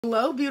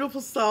Hello,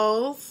 beautiful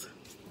souls.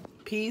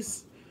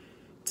 Peace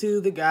to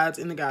the gods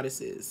and the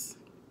goddesses.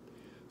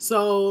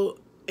 So,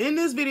 in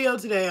this video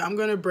today, I'm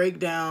going to break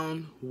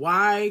down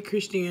why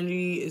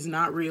Christianity is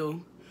not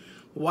real,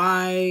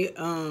 why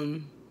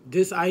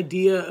this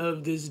idea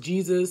of this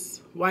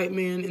Jesus, white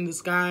man in the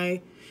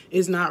sky,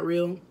 is not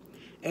real,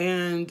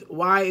 and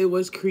why it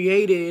was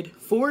created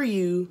for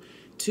you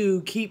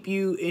to keep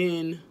you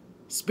in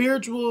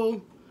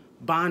spiritual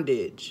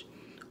bondage.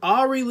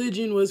 All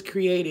religion was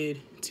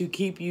created to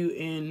keep you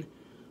in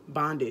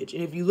bondage.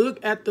 And if you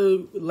look at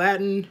the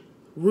Latin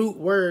root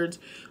words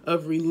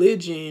of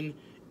religion,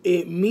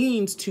 it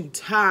means to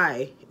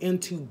tie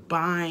and to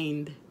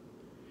bind,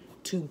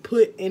 to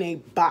put in a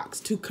box,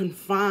 to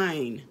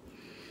confine.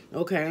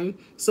 Okay?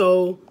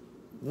 So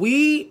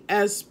we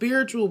as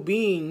spiritual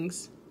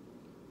beings,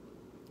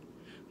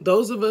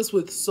 those of us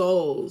with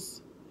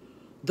souls,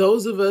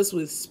 those of us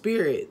with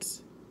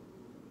spirits,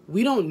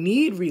 we don't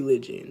need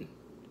religion.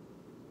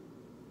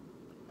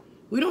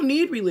 We don't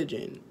need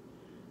religion.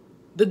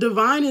 The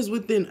divine is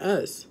within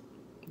us.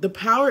 The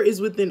power is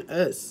within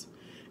us.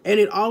 And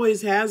it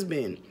always has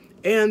been.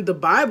 And the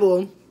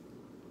Bible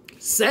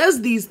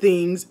says these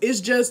things. It's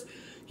just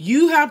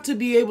you have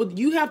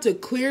to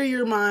clear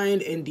your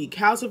mind and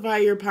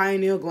decalcify your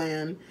pineal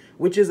gland,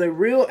 which is a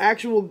real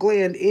actual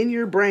gland in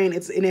your brain.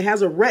 And it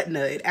has a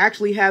retina. It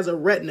actually has a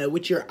retina,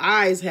 which your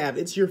eyes have.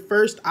 It's your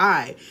first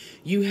eye.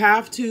 You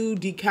have to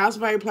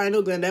decalcify your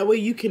pineal gland. That way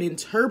you can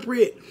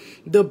interpret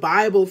the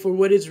Bible for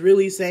what it's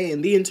really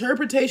saying. The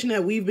interpretation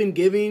that we've been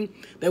given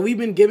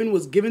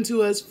was given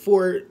to us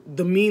for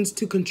the means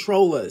to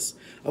control us.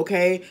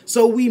 Okay?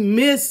 So we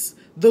miss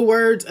the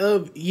words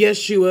of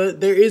Yeshua.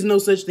 There is no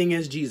such thing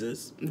as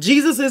Jesus.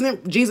 Jesus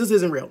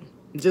isn't real.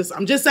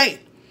 I'm just saying.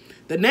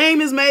 The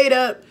name is made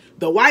up.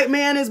 The white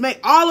man is made.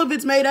 All of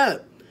it's made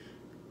up.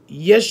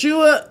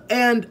 Yeshua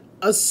and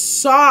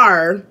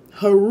Asar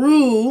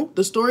Haru,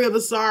 the story of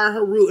Asar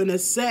Haru and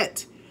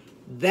Aset,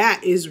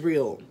 that is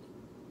real.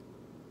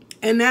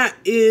 And that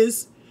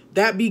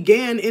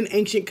began in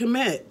ancient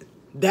Kemet.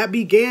 That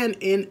began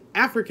in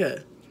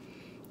Africa,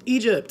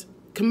 Egypt,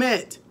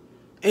 Kemet.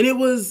 And it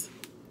was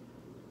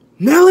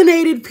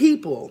melanated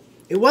people.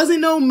 It wasn't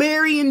no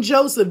Mary and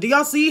Joseph. Do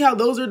y'all see how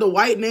those are the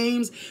white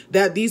names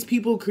that these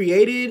people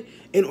created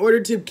in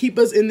order to keep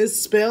us in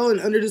this spell and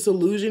under this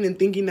illusion and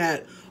thinking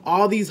that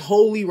all these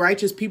holy,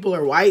 righteous people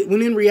are white?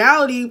 When in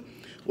reality,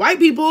 white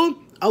people,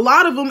 a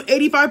lot of them,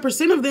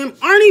 85% of them,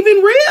 aren't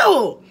even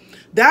real.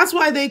 That's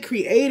why they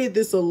created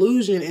this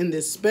illusion and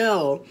this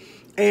spell.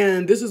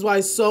 And this is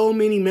why so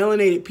many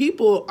melanated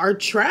people are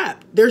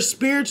trapped. They're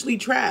spiritually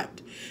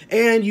trapped.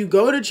 And you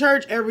go to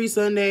church every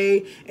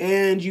Sunday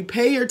and you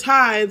pay your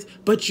tithes,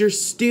 but you're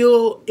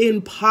still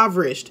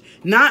impoverished.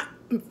 Not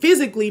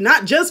physically,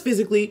 not just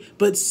physically,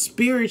 but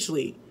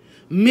spiritually.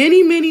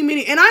 Many.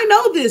 And I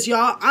know this,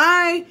 y'all.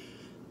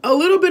 A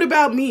little bit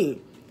about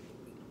me,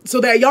 so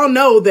that y'all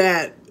know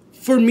that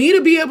for me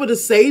to be able to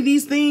say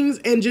these things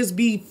and just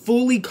be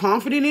fully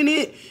confident in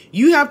it,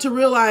 you have to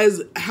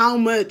realize how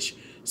much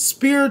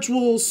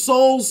spiritual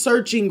soul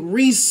searching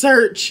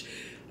research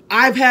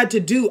I've had to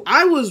do.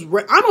 I'm a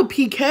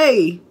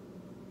PK.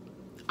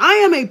 I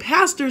am a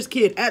pastor's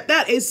kid. At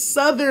that, a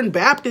Southern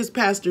Baptist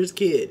pastor's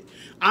kid.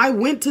 I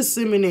went to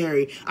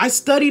seminary. I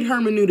studied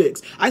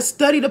hermeneutics. I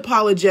studied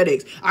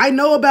apologetics. I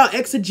know about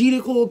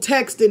exegetical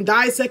text and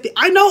dissecting.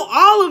 I know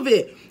all of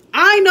it.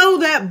 I know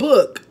that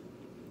book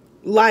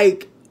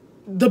like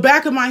the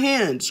back of my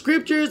hand.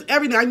 Scriptures,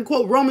 everything. I can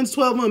quote Romans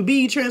 12:1.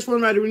 Be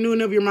transformed by the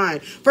renewing of your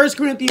mind. 1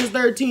 Corinthians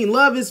 13.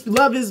 Love is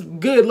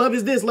good. Love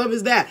is this. Love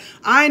is that.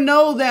 I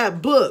know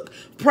that book.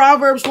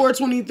 Proverbs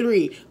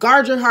 4:23.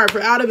 Guard your heart,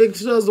 for out of it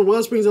flows the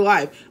wellsprings of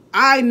life.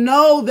 I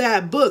know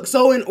that book.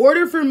 So in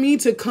order for me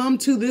to come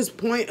to this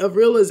point of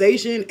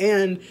realization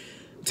and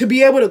to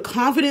be able to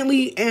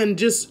confidently and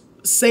just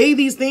say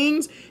these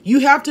things, you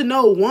have to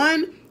know,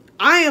 one,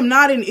 I am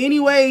not in any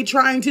way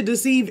trying to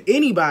deceive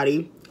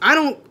anybody.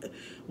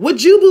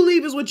 What you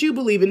believe is what you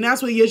believe. And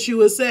that's what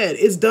Yeshua said.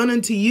 It's done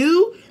unto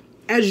you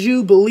as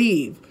you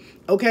believe.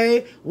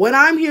 Okay? What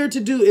I'm here to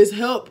do is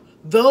help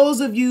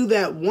those of you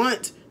that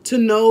want to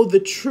know the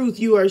truth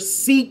you are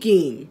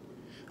seeking.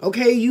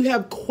 Okay? You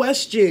have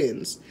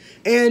questions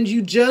and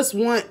you just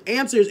want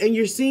answers, and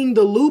you're seeing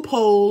the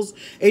loopholes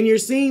and you're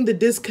seeing the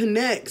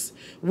disconnects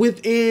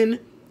within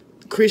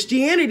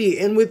Christianity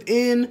and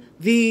within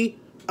the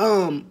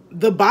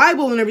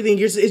Bible and everything.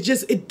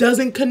 It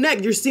doesn't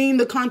connect. You're seeing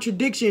the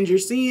contradictions. You're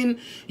seeing,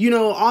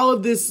 all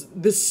of this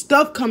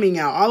stuff coming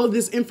out, all of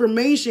this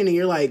information, and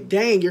you're like,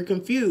 dang, you're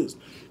confused.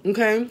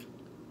 Okay.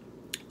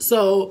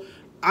 So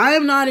I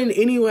am not in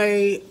any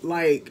way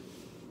like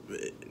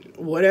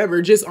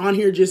whatever, just on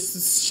here, just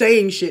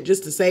saying shit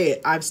just to say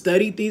it. I've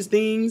studied these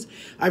things.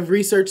 I've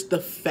researched the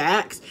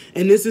facts.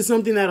 And this is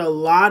something that a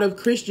lot of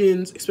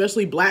Christians,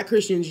 especially black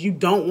Christians, you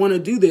don't want to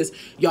do this.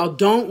 Y'all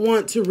don't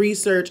want to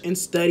research and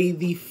study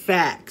the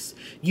facts.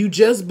 You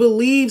just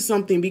believe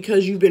something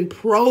because you've been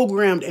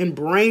programmed and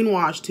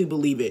brainwashed to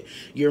believe it.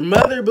 Your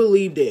mother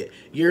believed it.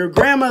 Your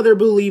grandmother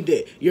believed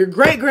it. Your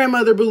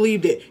great-grandmother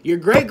believed it. Your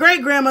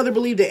great-great-grandmother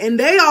believed it. And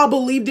they all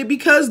believed it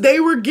because they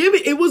were given,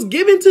 it was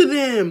given to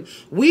them.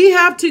 We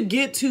have to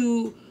get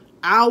to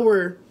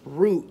our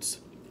roots,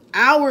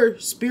 our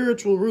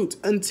spiritual roots.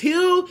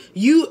 Until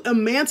you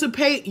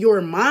emancipate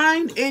your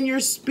mind and your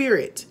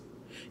spirit,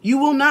 you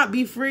will not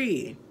be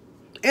free.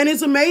 And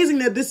it's amazing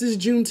that this is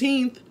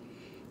Juneteenth.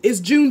 It's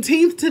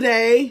Juneteenth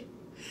today,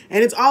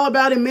 and it's all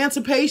about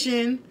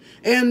emancipation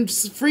and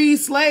free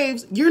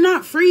slaves. You're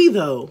not free,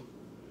 though.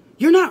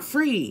 You're not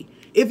free.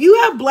 If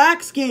you have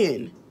black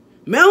skin,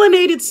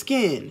 melanated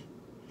skin,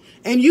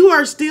 and you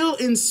are still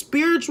in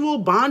spiritual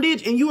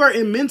bondage and you are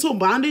in mental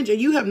bondage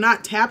and you have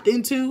not tapped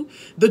into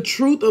the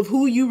truth of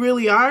who you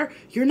really are,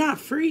 you're not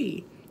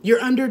free. You're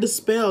under the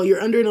spell.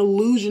 You're under an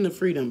illusion of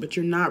freedom, but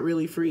you're not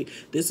really free.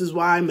 This is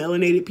why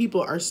melanated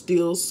people are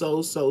still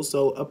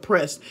so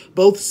oppressed,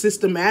 both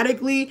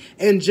systematically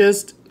and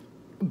just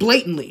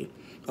blatantly.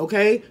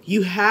 Okay?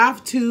 You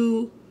have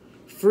to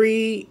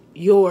free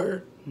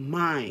your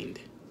mind.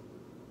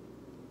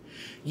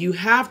 You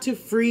have to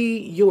free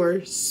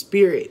your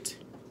spirit.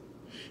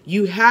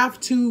 You have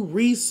to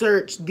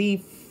research the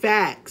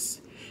facts.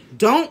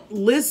 Don't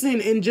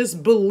listen and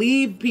just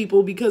believe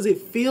people because it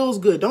feels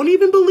good. Don't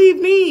even believe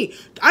me.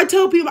 I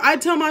tell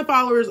my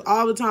followers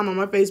all the time on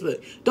my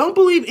Facebook, don't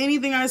believe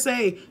anything I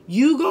say.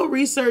 You go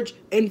research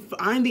and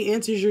find the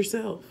answers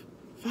yourself.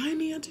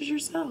 Find the answers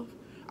yourself.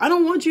 I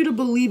don't want you to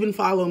believe and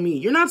follow me.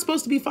 You're not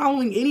supposed to be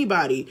following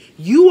anybody.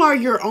 You are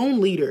your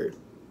own leader.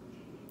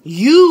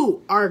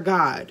 You are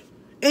God.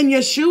 And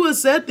Yeshua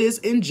said this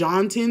in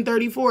John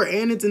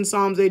 10:34, and it's in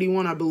Psalms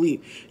 81, I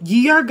believe.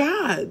 Ye are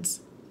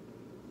gods.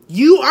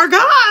 You are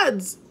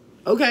gods.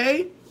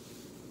 Okay?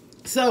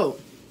 So,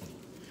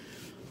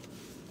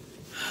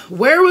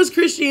 where was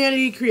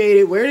Christianity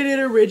created? Where did it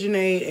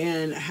originate?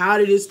 And how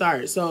did it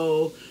start?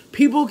 So,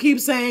 people keep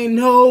saying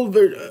no.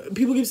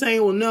 People keep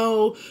saying, well,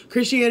 no,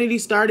 Christianity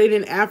started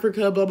in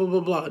Africa, blah, blah,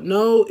 blah, blah.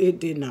 No, it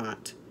did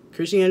not.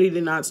 Christianity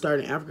did not start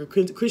in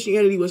Africa.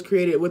 Christianity was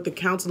created with the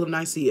Council of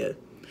Nicaea.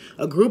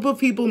 A group of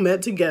people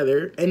met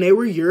together, and they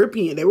were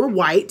European. They were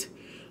white.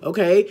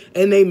 Okay,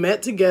 and they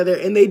met together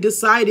and they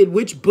decided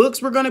which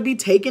books were going to be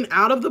taken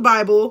out of the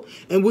Bible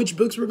and which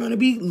books were going to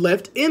be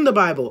left in the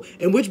Bible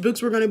and which books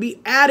were going to be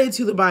added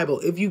to the Bible.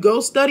 If you go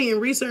study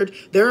and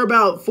research, there are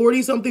about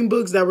 40-something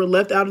books that were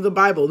left out of the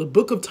Bible, the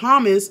Book of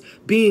Thomas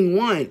being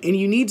one. And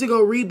you need to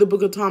go read the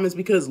Book of Thomas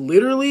because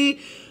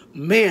literally,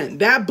 man,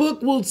 that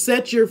book will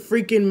set your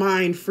freaking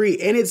mind free.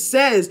 And it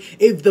says,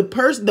 if the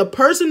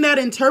person that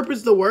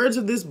interprets the words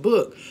of this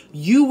book,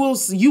 you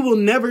will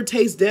never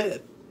taste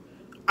death.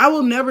 I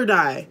will never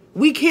die.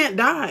 We can't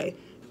die.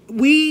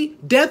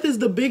 Death is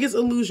the biggest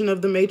illusion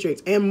of the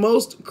Matrix. And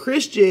most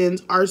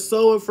Christians are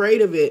so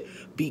afraid of it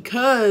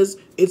because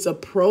it's a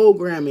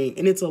programming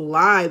and it's a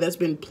lie that's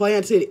been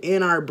planted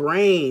in our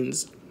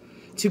brains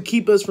to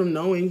keep us from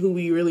knowing who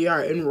we really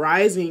are and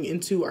rising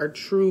into our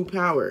true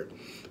power.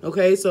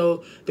 Okay,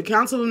 so the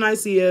Council of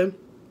Nicaea,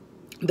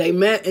 they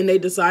met and they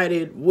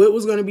decided what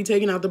was going to be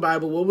taken out the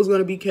Bible, what was going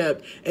to be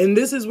kept. And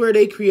this is where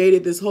they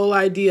created this whole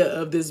idea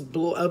of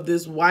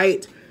this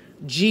white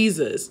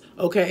Jesus,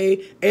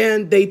 okay?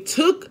 And they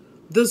took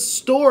the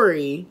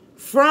story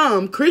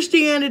from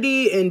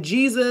Christianity and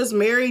Jesus,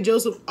 Mary,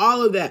 Joseph,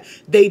 all of that.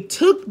 They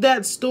took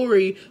that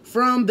story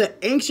from the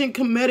ancient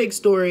Kemetic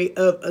story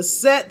of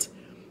Aset,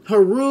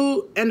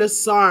 Haru, and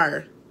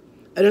Asar.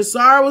 And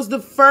Asar was the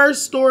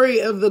first story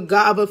of the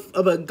God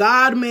of a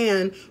God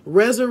man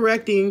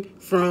resurrecting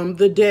from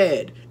the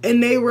dead.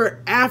 And they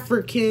were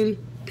African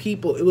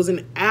people. It was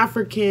an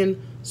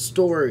African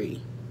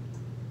story.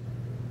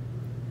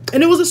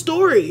 And it was a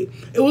story.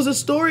 It was a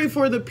story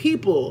for the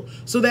people.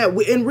 So that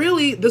and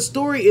really the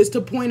story is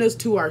to point us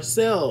to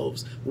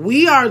ourselves.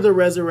 We are the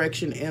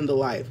resurrection and the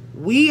life.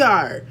 We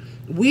are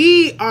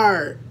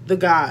the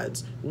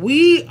gods.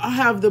 We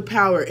have the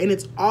power, and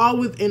it's all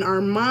within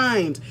our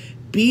minds.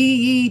 Be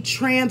ye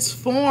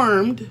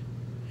transformed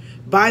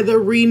by the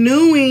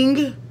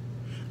renewing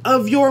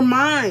of your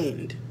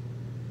mind.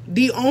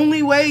 The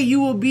only way you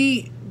will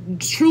be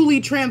truly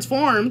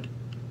transformed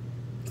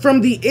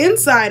from the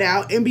inside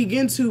out and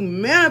begin to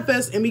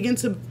manifest and begin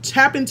to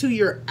tap into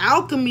your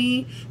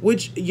alchemy,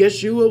 which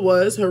Yeshua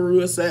was,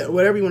 Haru said,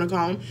 whatever you want to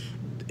call him,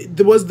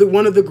 was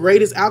one of the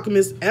greatest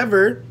alchemists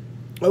ever.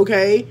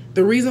 Okay,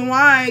 the reason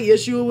why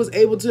Yeshua was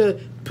able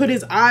to put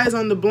his eyes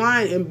on the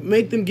blind and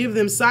make them give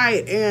them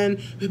sight and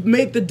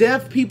make the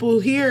deaf people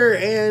hear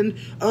and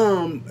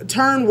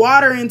turn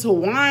water into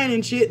wine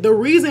and shit. The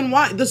reason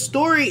why, the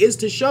story is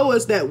to show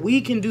us that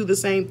we can do the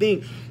same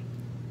thing.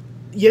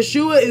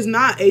 Yeshua is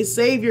not a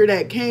savior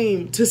that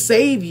came to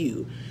save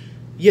you.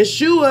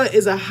 Yeshua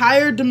is a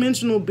higher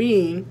dimensional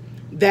being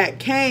that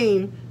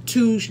came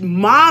to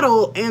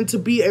model and to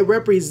be a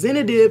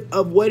representative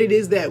of what it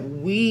is that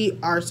we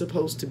are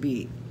supposed to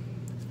be.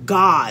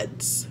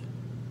 Gods.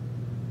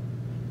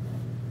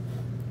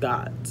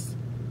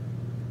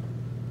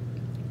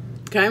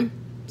 Okay?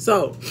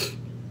 So,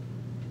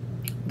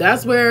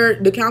 that's where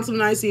the Council of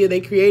Nicaea,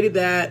 they created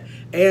that,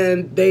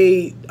 and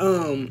they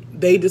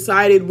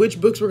decided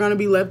which books were going to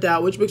be left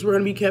out, which books were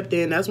going to be kept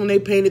in. That's when they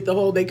created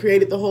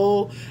the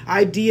whole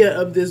idea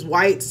of this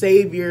white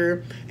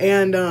savior.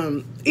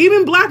 And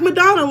even Black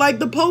Madonna, like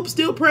the Pope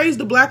still praised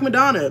the Black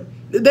Madonna.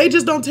 They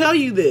just don't tell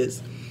you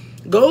this.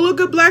 Go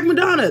look up Black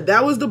Madonna.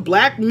 That was the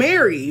Black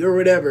Mary or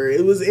whatever.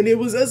 It was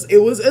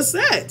a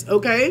set,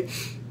 okay?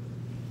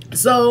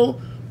 So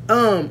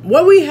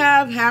what we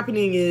have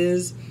happening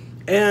is,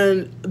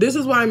 and this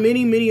is why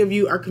many of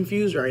you are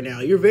confused right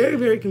now. You're very,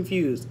 very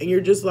confused. And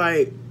you're just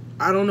like,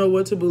 I don't know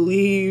what to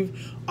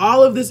believe.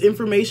 All of this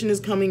information is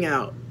coming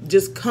out.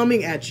 Just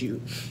coming at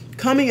you.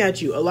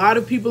 A lot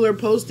of people are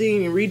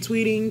posting and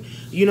retweeting,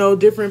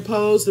 different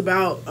posts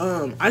about,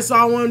 I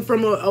saw one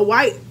from a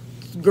white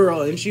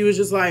girl, and she was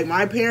just like,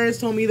 my parents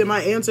told me that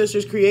my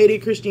ancestors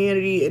created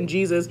Christianity and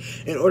Jesus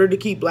in order to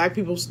keep Black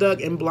people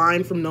stuck and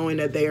blind from knowing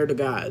that they are the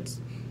gods.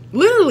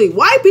 Literally,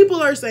 white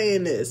people are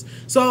saying this.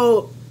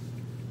 So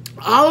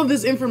all of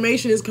this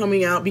information is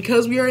coming out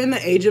because we are in the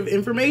age of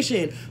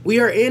information. We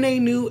are in a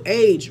new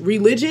age.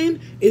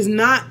 Religion is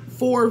not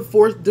for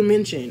fourth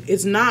dimension.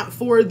 It's not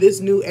for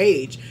this new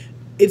age.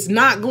 It's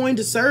not going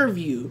to serve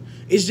you.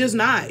 It's just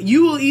not.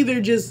 You will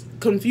either just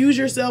confuse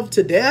yourself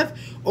to death,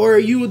 or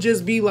you will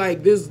just be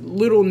like this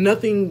little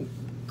nothing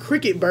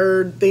cricket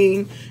bird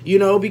thing,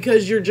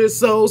 because you're just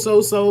so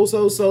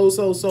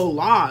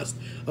lost.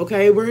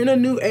 Okay, we're in a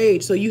new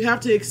age, so you have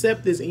to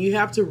accept this, and you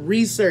have to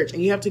research,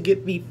 and you have to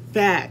get the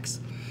facts.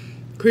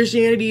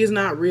 Christianity is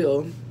not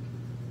real.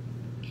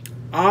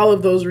 All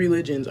of those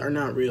religions are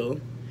not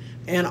real,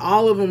 and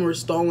all of them were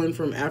stolen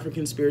from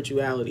African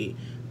spirituality.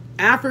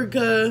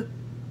 Africa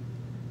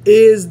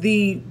is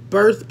the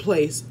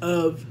birthplace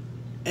of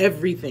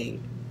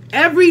everything.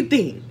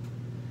 Everything.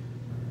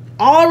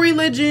 All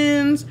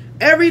religions,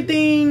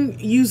 everything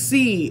you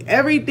see,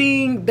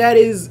 everything that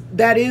is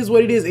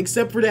what it is,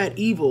 except for that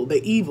evil,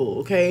 the evil,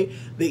 okay?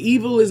 The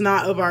evil is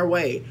not of our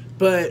way.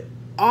 But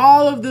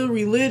all of the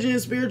religion,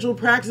 spiritual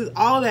practices,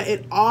 all of that,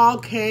 it all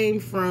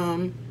came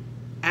from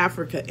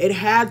Africa. It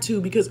had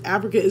to, because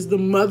Africa is the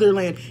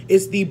motherland.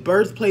 It's the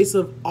birthplace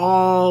of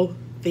all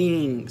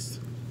things.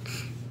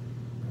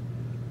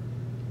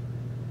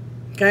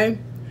 Okay?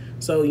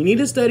 So you need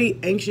to study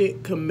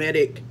ancient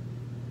Kemetic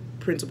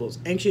principles,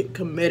 ancient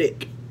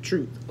Kemetic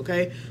truth,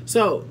 okay?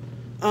 So,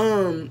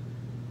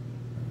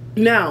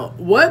 now,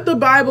 what the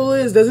Bible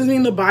is, doesn't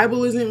mean the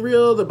Bible isn't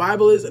real, the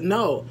Bible is,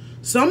 no.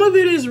 Some of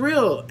it is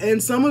real,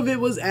 and some of it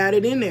was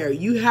added in there.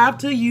 You have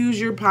to use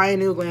your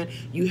pineal gland.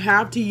 You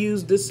have to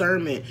use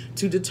discernment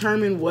to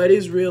determine what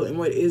is real and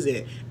what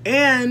isn't.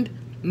 And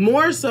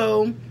more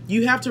so,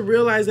 you have to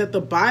realize that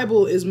the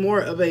Bible is more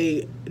of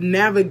a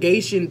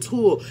navigation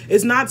tool.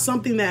 It's not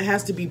something that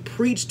has to be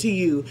preached to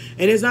you,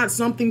 and it's not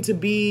something to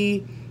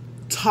be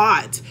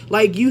taught.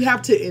 Like, you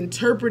have to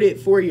interpret it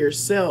for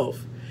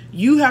yourself.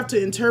 You have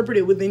to interpret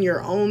it within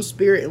your own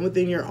spirit and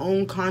within your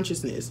own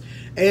consciousness.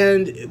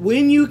 And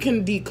when you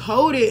can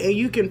decode it and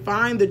you can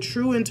find the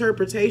true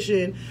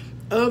interpretation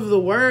of the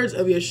words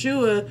of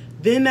Yeshua,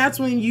 then that's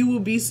when you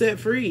will be set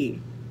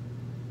free.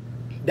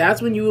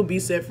 That's when you will be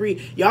set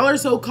free. Y'all are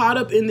so caught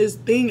up in this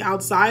thing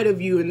outside of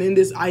you, and then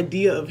this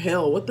idea of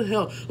hell. What the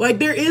hell? Like,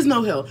 there is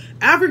no hell.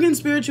 African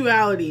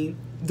spirituality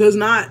does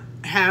not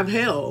have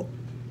hell.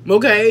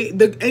 Okay?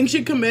 The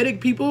ancient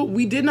Kemetic people,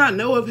 we did not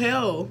know of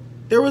hell.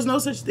 There was no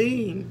such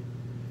thing.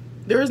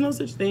 There is no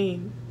such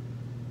thing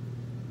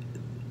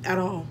at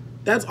all.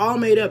 That's all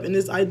made up in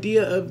this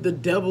idea of the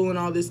devil and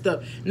all this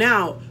stuff.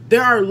 Now,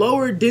 there are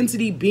lower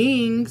density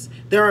beings.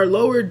 There are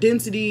lower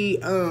density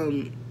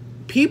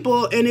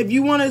people, and if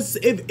you want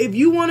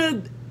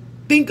to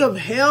think of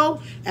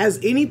hell as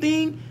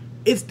anything,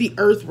 it's the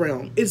earth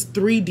realm. It's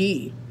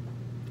 3D.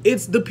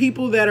 It's the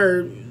people that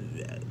are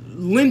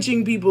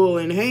lynching people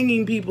and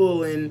hanging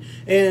people and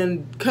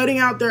cutting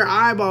out their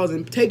eyeballs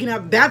and taking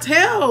out. That's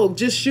hell.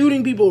 Just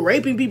shooting people,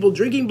 raping people,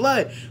 drinking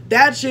blood.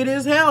 That shit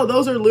is hell.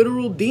 Those are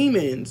literal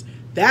demons.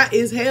 That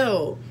is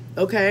hell.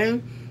 Okay?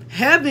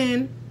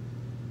 Heaven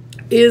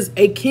is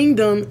a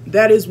kingdom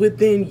that is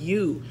within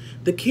you.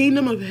 The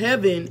kingdom of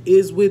heaven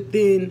is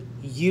within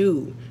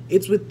you.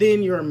 It's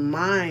within your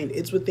mind.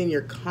 It's within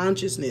your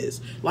consciousness.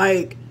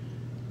 Like,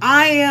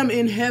 I am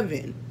in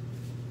heaven.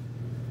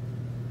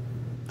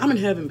 I'm in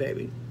heaven,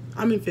 baby.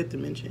 I'm in fifth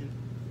dimension.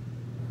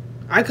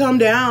 I come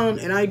down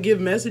and I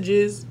give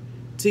messages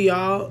to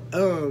y'all,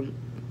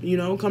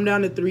 come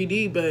down to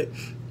 3D, but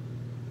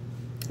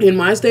in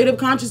my state of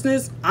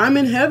consciousness, I'm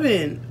in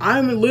heaven.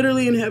 I'm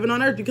literally in heaven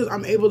on earth because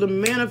I'm able to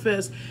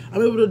manifest.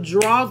 I'm able to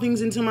draw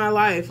things into my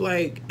life,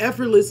 like,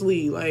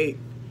 effortlessly, like,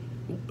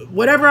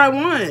 whatever I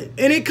want.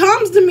 And it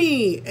comes to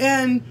me.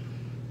 And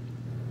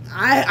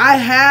I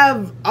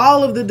have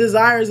all of the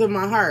desires of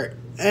my heart.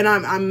 And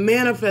I'm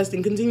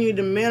manifesting, continuing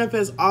to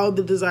manifest all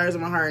the desires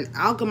of my heart and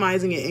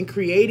alchemizing it and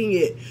creating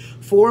it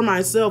for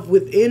myself,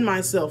 within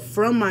myself,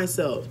 from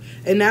myself.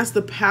 And that's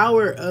the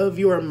power of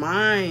your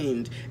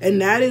mind. And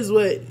that is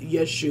what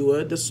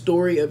Yeshua, the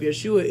story of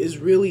Yeshua, is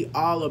really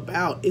all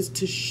about, is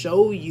to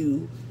show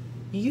you,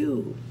 ye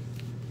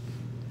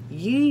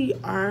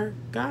are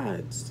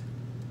gods.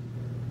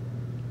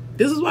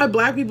 This is why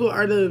black people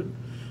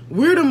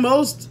we're the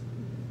most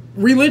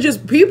religious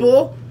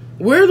people.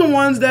 We're the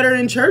ones that are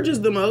in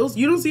churches the most.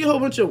 You don't see a whole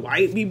bunch of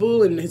white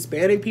people and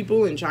Hispanic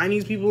people and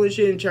Chinese people and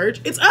shit in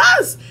church. It's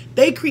us.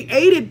 They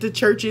created the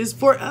churches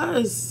for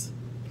us.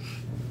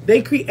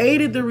 They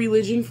created the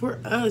religion for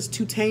us,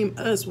 to tame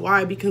us.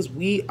 Why? Because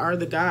we are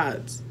the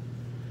gods.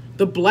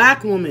 The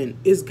black woman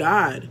is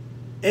God.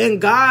 And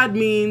God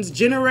means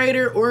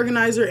generator,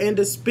 organizer, and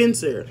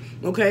dispenser.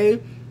 Okay?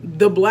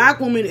 The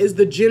black woman is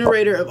the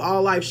generator of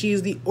all life. She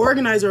is the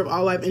organizer of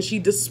all life, and she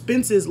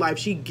dispenses life.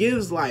 She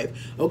gives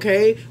life.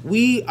 Okay?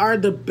 We are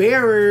the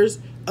bearers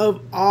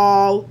of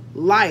all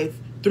life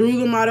through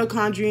the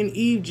mitochondrial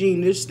Eve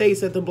gene. This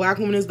states that the black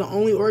woman is the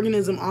only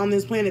organism on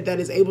this planet that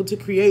is able to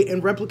create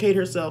and replicate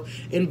herself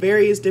in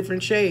various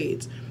different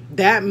shades.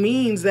 That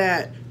means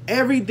that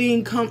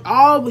everything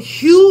all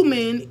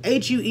human,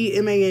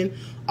 Hueman,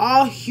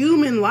 all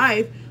human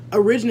life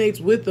originates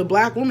with the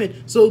black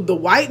woman. So the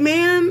white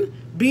man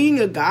being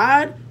a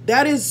god,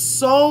 that is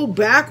so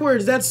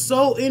backwards. That's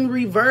so in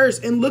reverse.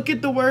 And look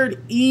at the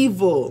word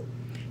evil.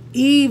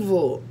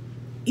 Evil.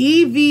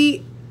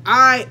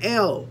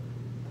 E-V-I-L.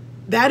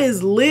 That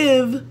is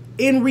live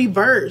in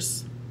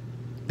reverse.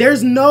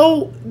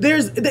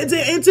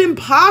 It's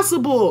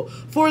impossible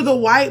for the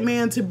white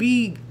man to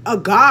be a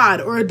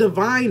god or a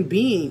divine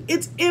being.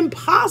 It's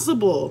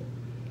impossible.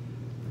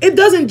 It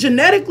doesn't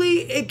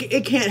genetically,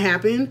 it can't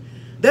happen.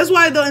 That's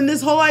why in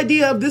this whole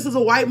idea of this is a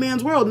white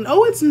man's world.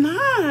 No, it's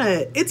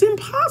not. It's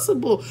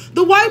impossible.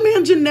 The white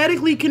man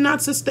genetically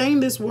cannot sustain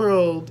this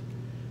world.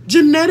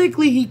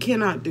 Genetically, he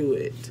cannot do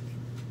it.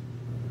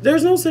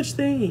 There's no such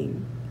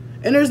thing.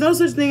 And there's no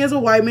such thing as a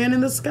white man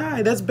in the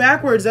sky. That's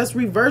backwards. That's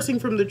reversing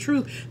from the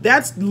truth.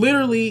 That's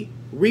literally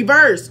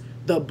reverse.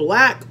 The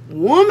black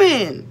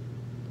woman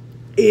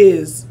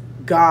is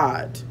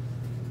God.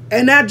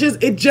 And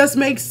it just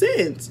makes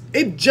sense.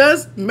 It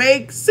just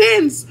makes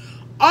sense.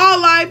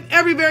 All life,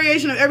 every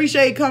variation of every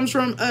shade comes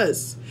from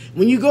us.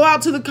 When you go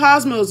out to the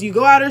cosmos, you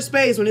go outer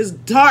space, when it's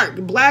dark,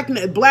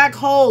 black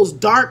holes,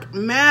 dark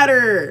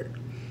matter.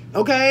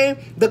 Okay?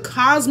 The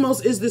cosmos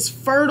is this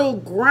fertile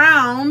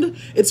ground.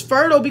 It's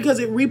fertile because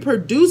it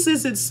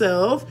reproduces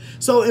itself.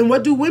 So, and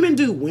what do?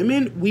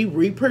 Women, we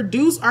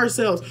reproduce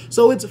ourselves.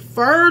 So it's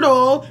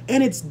fertile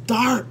and it's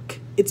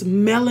dark. It's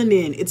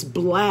melanin. It's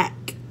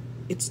black.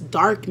 It's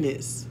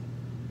darkness.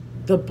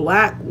 The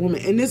black woman.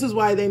 And this is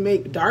why they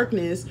make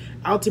darkness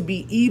out to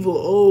be evil.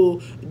 Oh,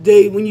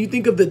 when you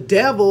think of the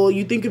devil,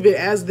 you think of it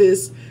as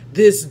this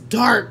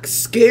dark,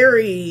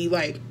 scary,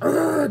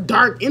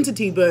 dark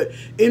entity. But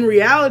in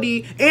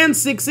reality, and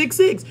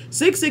 666.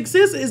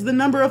 666 is the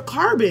number of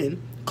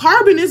carbon.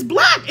 Carbon is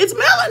black. It's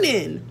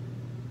melanin.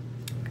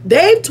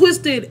 They've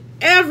twisted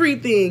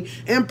everything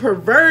and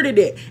perverted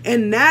it.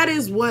 And that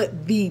is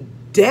what the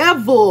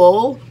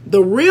devil,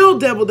 the real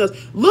devil, does.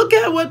 Look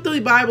at what the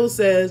Bible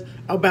says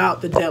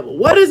about the devil.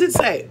 What does it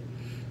say?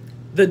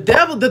 The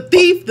devil, the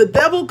thief, the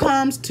devil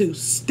comes to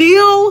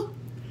steal,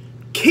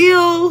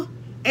 kill,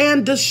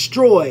 and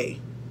destroy.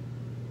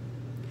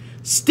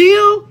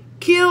 Steal,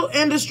 kill,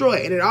 and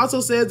destroy. And it also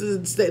says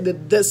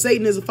that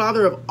Satan is the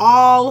father of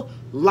all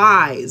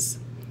lies.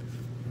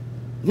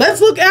 Let's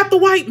look at the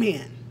white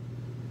man.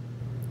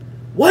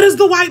 What does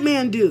the white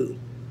man do?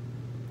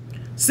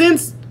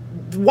 Since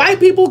white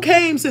people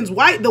came,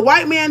 the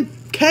white man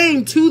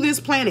came to this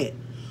planet,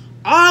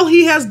 all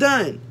he has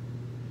done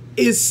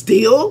is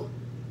steal,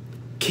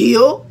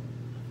 kill,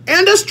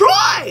 and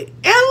destroy, and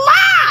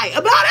lie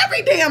about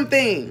every damn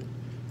thing.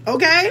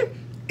 Okay?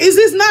 Is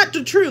this not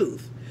the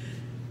truth?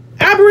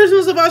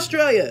 Aboriginals of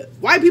Australia,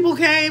 white people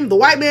came, the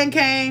white man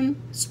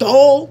came,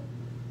 stole,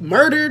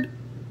 murdered,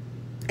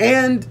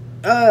 and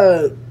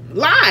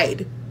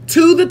lied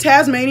to the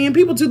Tasmanian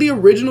people, to the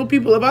original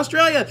people of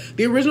Australia,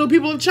 the original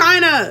people of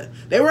China.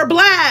 They were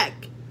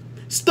black.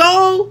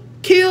 Stole,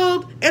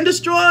 killed, and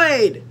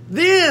destroyed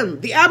them.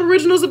 The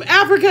Aboriginals of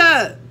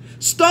Africa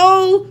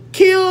stole,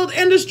 killed,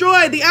 and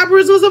destroyed. The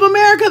Aboriginals of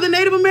America, the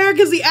Native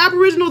Americans, the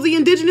Aboriginals, the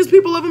indigenous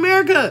people of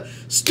America,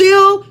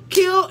 steal,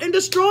 kill, and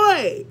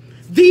destroy.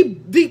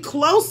 The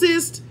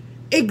closest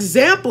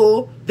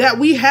example that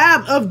we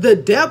have of the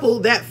devil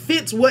that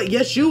fits what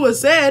Yeshua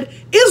said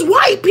is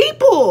white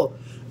people.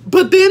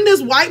 But then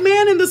this white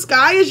man in the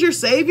sky is your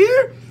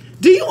savior?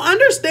 Do you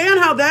understand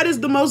how that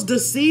is the most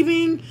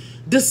deceiving,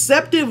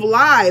 deceptive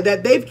lie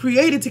that they've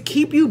created to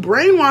keep you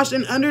brainwashed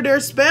and under their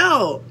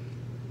spell?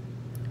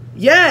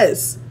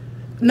 Yes,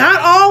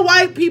 not all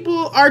white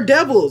people are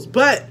devils,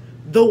 but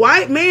the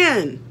white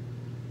man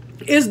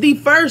is the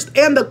first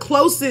and the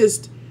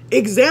closest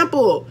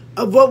example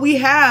of what we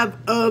have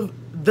of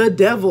the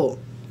devil.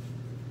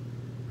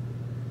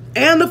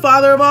 and the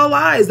father of all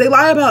lies. They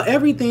lie about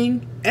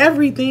everything,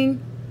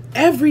 everything,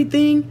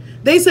 everything.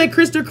 They say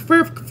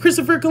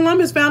Christopher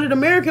Columbus founded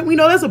America. We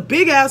know that's a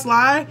big ass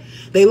lie.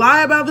 They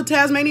lie about the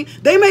Tasmanian.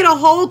 They made a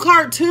whole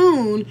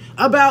cartoon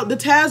about the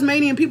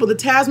Tasmanian people, the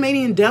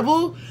Tasmanian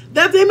devil.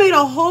 That they made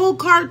a whole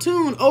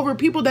cartoon over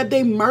people that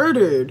they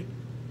murdered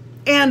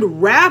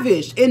and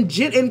ravished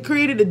and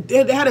created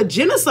had a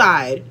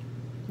genocide.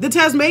 The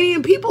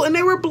Tasmanian people, and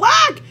they were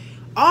black.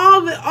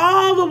 All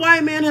the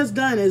white man has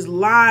done is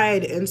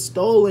lied and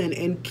stolen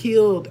and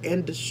killed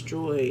and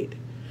destroyed.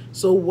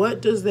 So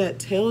what does that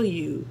tell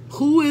you?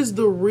 Who is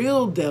the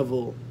real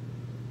devil?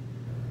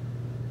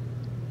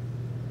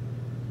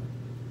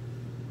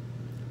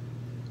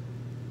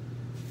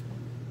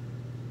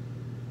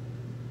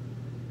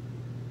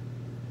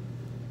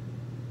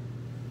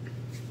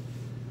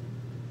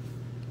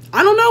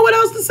 I don't know what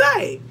else to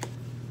say.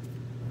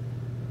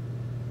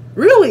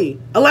 Really,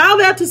 allow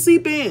that to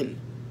seep in.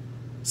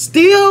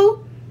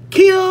 Steal,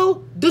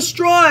 kill,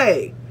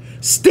 destroy.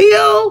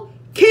 Steal,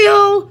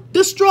 kill,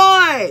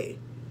 destroy.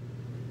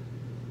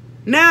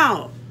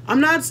 Now, I'm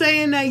not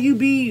saying that we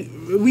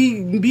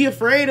be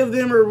afraid of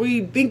them or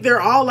we think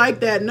they're all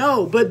like that.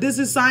 No, but this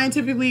is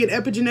scientifically and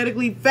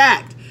epigenetically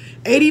fact.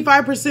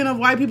 85% of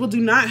white people do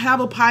not have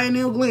a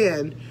pineal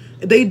gland.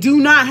 They do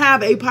not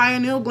have a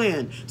pineal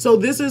gland. So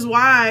this is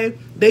why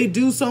they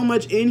do so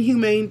much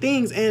inhumane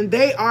things. And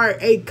they are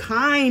a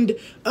kind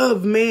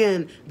of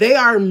man. They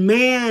are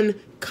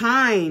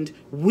mankind.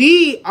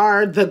 We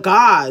are the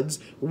gods.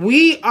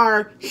 We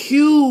are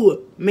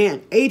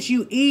human.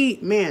 H-U-E,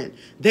 man.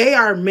 They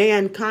are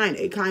mankind,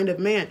 a kind of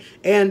man.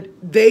 And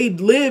they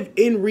live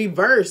in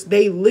reverse.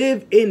 They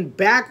live in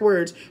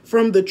backwards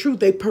from the truth.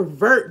 They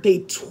pervert, they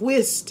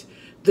twist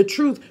the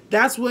truth.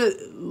 That's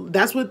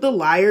what the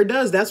liar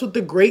does. That's what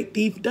the great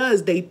thief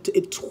does.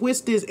 It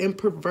twists and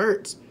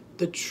perverts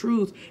the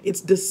truth.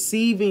 It's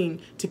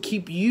deceiving to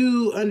keep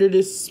you under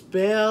this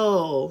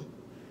spell.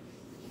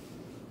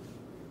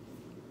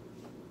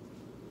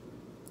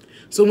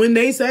 So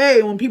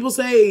when people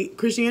say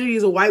Christianity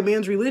is a white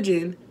man's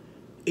religion,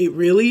 it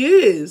really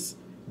is.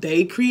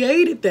 They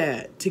created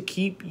that to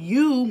keep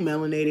you,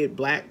 melanated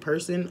black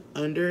person,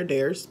 under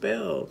their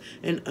spell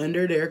and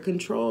under their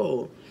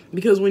control.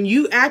 Because when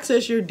you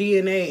access your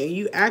DNA and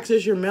you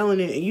access your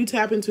melanin and you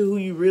tap into who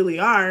you really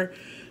are,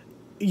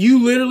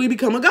 you literally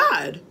become a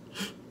god.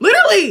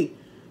 Literally.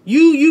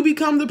 You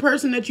become the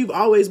person that you've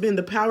always been.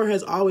 The power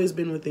has always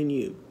been within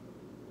you.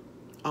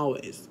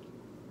 Always.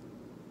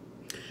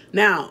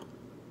 Now,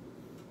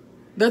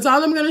 that's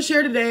all I'm going to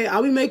share today.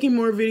 I'll be making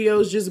more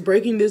videos just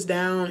breaking this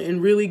down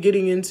and really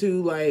getting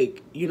into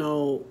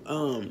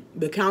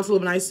the Council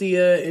of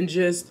Nicaea and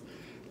just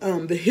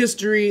the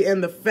history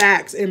and the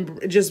facts and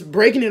just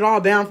breaking it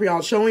all down for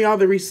y'all, showing y'all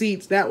the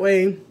receipts. That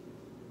way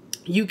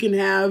you can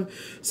have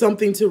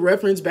something to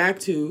reference back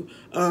to.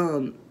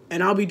 And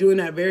I'll be doing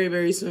that very,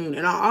 very soon.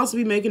 And I'll also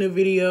be making a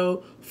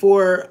video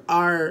for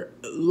our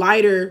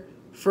lighter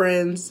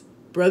friends,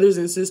 brothers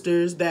and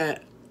sisters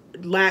that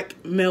lack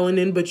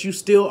melanin, but you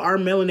still are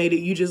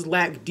melanated. You just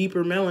lack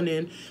deeper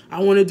melanin.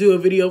 I want to do a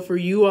video for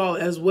you all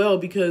as well,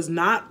 because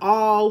not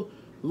all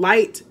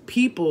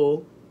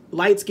light-skinned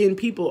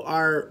people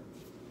are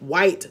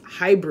white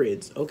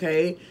hybrids,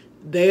 okay?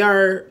 They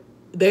are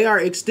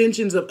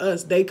extensions of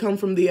us. They come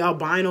from the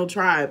albino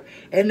tribe,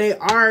 and they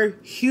are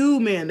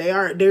human.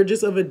 They're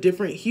just of a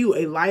different hue,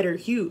 a lighter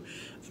hue.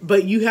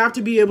 But you have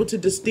to be able to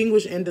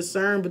distinguish and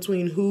discern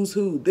between who's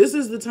who. This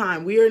is the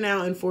time. We are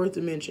now in 4th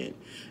dimension.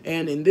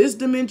 And in this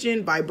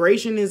dimension,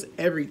 vibration is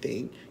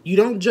everything. You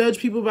don't judge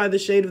people by the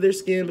shade of their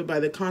skin, but by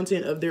the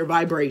content of their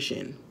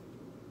vibration.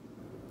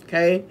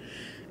 Okay?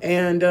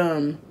 And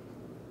I'm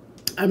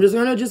just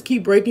going to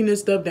keep breaking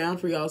this stuff down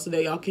for y'all so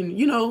that y'all can,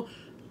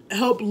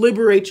 help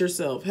liberate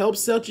yourself. Help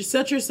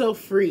set yourself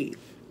free.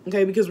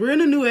 Okay, because we're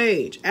in a new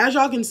age. As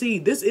y'all can see,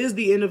 this is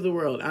the end of the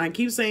world. And I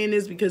keep saying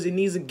this because it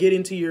needs to get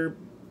into your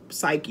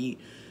psyche.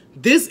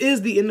 This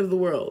is the end of the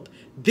world.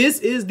 This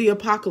is the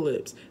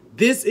apocalypse.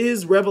 This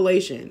is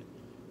Revelation.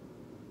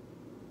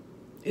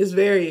 It's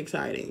very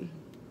exciting.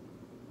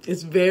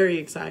 It's very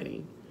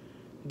exciting.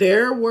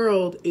 Their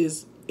world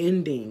is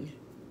ending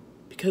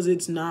because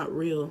it's not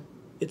real.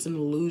 It's an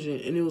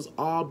illusion. And it was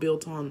all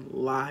built on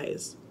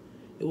lies.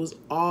 It was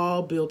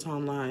all built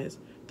on lies.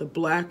 The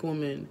black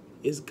woman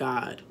is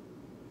God.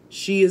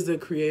 She is the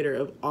creator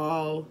of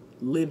all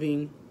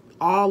living,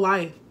 all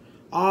life.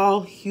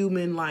 All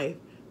human life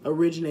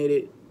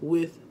originated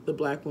with the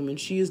black woman.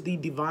 She is the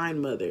divine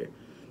mother.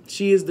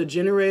 She is the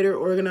generator,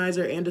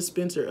 organizer, and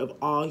dispenser of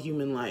all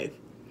human life.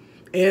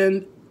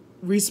 And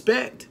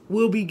respect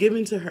will be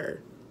given to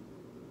her.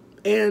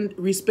 And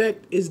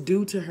respect is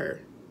due to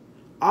her.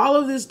 All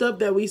of this stuff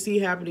that we see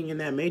happening in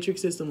that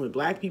matrix system with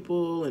black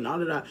people and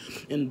all of that,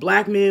 and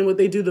black men, what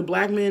they do to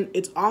black men,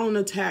 it's all an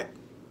attack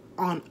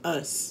on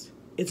us.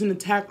 It's an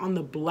attack on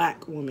the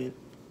black woman.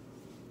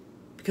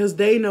 Because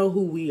they know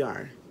who we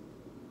are.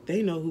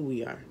 They know who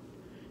we are.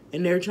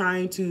 And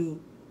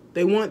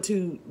they want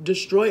to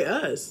destroy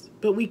us.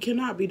 But we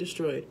cannot be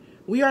destroyed.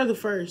 We are the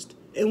first,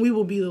 and we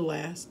will be the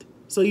last.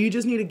 So you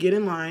just need to get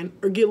in line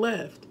or get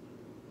left.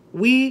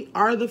 We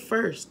are the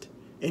first,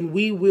 and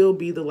we will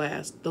be the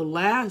last. The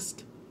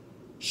last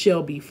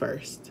shall be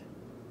first.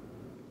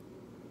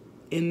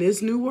 In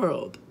this new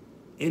world,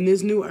 in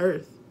this new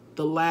earth,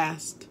 the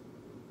last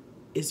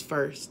is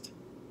first.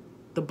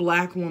 The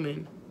black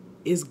woman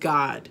is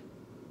God.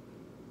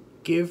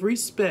 Give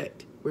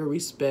respect where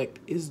respect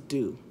is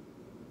due.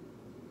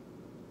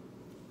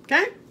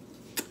 Okay?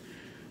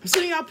 I'm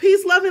sending y'all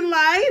peace, love, and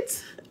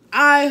light.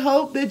 I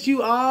hope that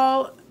you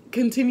all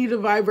continue to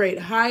vibrate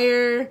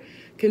higher,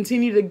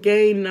 continue to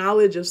gain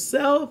knowledge of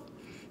self,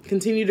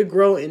 continue to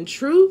grow in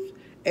truth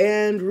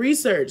and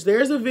research.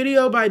 There's a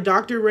video by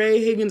Dr.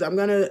 Ray Higgins. I'm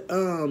going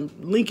to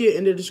link it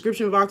in the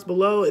description box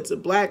below. It's a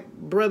black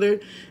brother,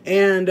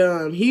 and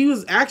he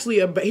was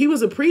actually he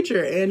was a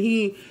preacher, and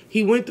he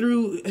went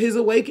through his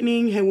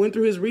awakening and went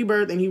through his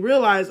rebirth, and he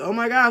realized, oh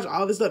my gosh,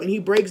 all this stuff, and he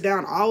breaks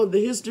down all of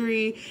the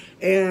history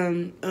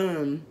and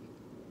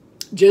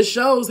just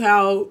shows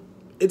how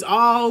it's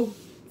all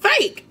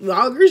fake.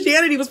 All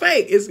Christianity was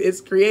fake.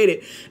 It's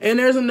created. And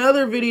there's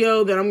another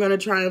video that I'm going to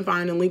try and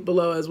find and link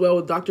below as well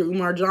with Dr.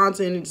 Umar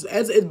Johnson.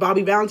 It's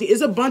Bobby Valentine.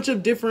 It's a bunch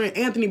of different,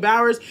 Anthony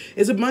Bowers.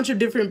 It's a bunch of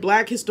different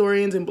black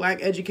historians and black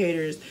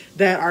educators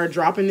that are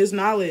dropping this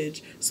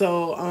knowledge.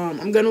 So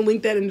I'm going to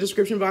link that in the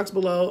description box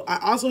below. I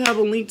also have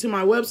a link to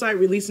my website,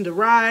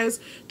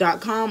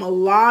 releasingtorise.com. A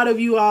lot of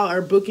you all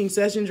are booking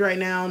sessions right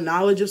now.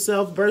 Knowledge of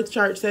self, birth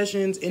chart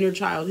sessions, inner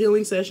child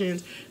healing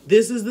sessions.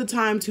 This is the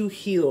time to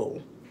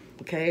heal.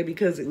 Okay,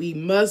 because we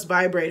must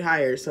vibrate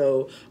higher.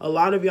 So a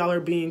lot of y'all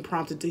are being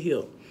prompted to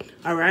heal.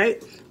 All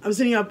right. I'm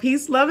sending y'all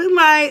peace, love, and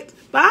light.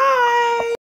 Bye.